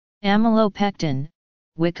Amylopectin,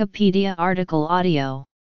 Wikipedia article audio.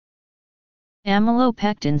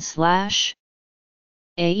 Amylopectin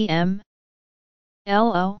 / AEM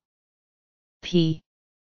LO P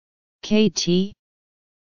KT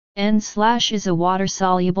N / is a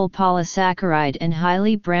water-soluble polysaccharide and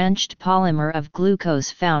highly branched polymer of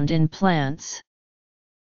glucose found in plants.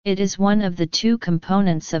 It is one of the two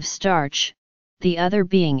components of starch, the other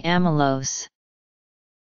being amylose.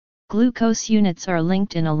 Glucose units are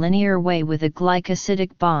linked in a linear way with a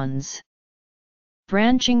glycosidic bonds.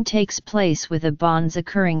 Branching takes place with the bonds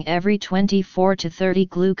occurring every 24 to 30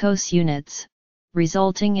 glucose units,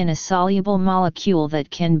 resulting in a soluble molecule that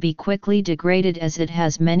can be quickly degraded as it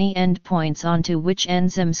has many endpoints onto which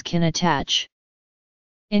enzymes can attach.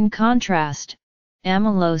 In contrast,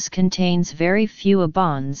 amylose contains very few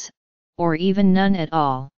bonds, or even none at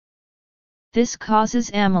all. This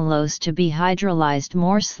causes amylose to be hydrolyzed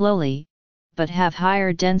more slowly, but have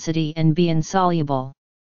higher density and be insoluble.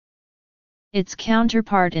 Its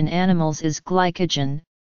counterpart in animals is glycogen,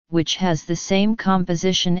 which has the same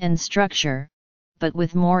composition and structure, but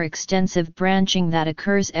with more extensive branching that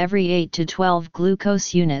occurs every 8 to 12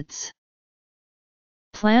 glucose units.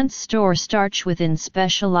 Plants store starch within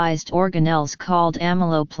specialized organelles called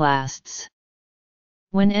amyloplasts.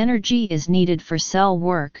 When energy is needed for cell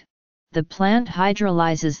work, the plant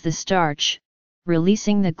hydrolyzes the starch,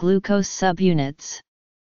 releasing the glucose subunits.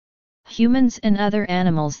 Humans and other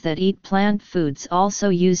animals that eat plant foods also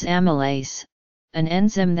use amylase, an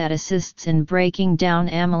enzyme that assists in breaking down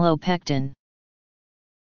amylopectin.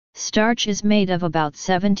 Starch is made of about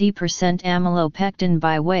 70% amylopectin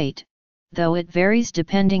by weight, though it varies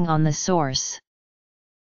depending on the source.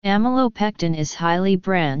 Amylopectin is highly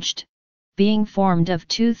branched, being formed of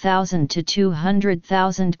 2,000 to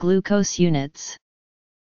 200,000 glucose units.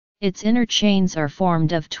 Its inner chains are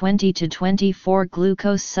formed of 20 to 24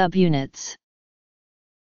 glucose subunits.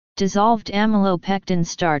 Dissolved amylopectin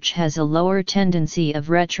starch has a lower tendency of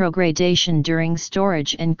retrogradation during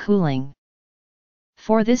storage and cooling.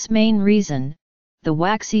 For this main reason, the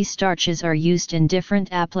waxy starches are used in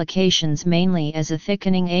different applications mainly as a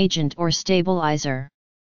thickening agent or stabilizer.